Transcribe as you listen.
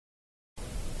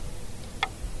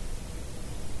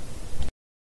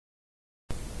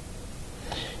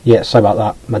Yeah, sorry about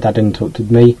that. My dad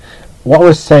interrupted me. What I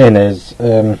was saying is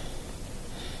about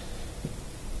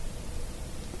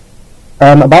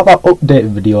that update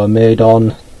video I made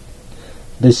on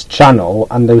this channel,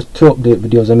 and there was 2 update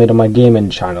videos I made on my gaming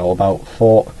channel about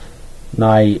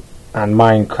Fortnite and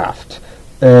Minecraft.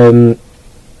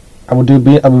 I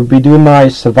will be doing my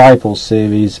survival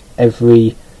series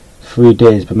every 3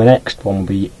 days, but my next one will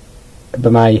be,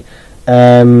 but my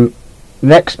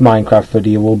next Minecraft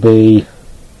video will be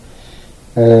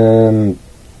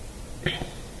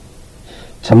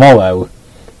tomorrow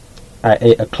at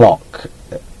 8 o'clock.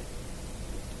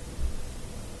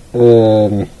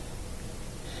 No,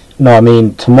 I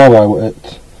mean tomorrow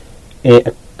at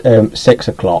 6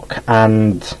 o'clock,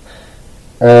 and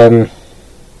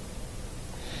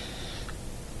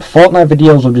Fortnite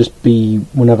videos will just be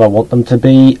whenever I want them to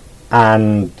be,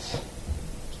 and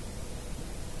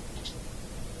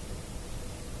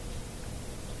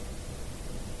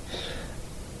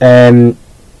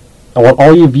I want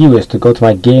all you viewers to go to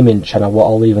my gaming channel, what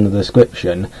I'll leave in the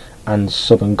description, and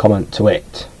sub and comment to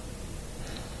it.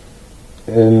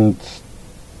 And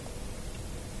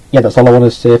yeah, that's all I want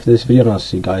to say for this video, and I'll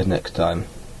see you guys next time.